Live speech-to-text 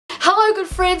Hello good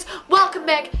friends, welcome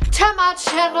back to my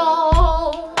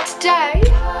channel. Today,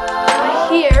 my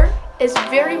hair is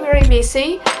very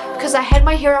messy because I had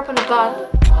my hair up in a bun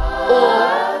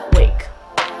all week.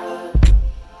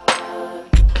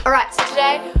 Alright, so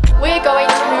today we're going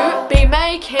to be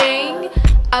making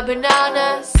a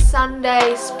banana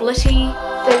sundae splitty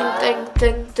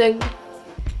thing.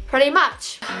 Pretty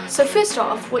much. So first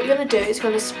off, what you're going to do is you're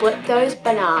going to split those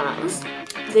bananas.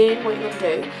 Then what you're going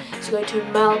to do is you're going to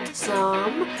melt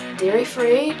some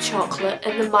dairy-free chocolate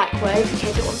in the microwave. You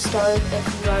can do it on the stove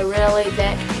if you are really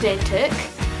that pedantic.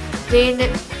 Then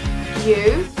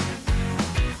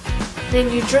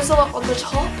you drizzle it on the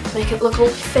top, make it look all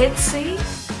fancy.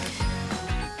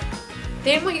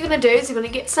 Then what you're going to do is you're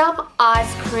going to get some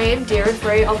ice cream,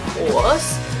 dairy-free of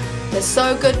course. They're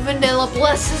so good, vanilla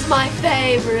bliss is my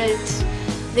favourite.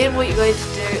 Then what you're going to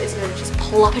do is you're going to just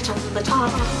plop it on the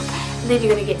top. And then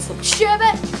you're going to get some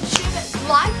sherbet. Sherbet's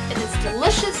light and it's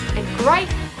delicious and great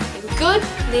and good.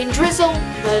 And then drizzle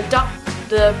the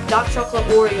dark chocolate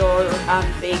or your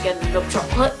vegan milk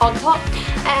chocolate on top.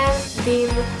 And then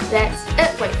that's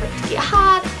it. Wait for it to get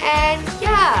hard and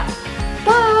yeah.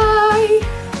 Bye!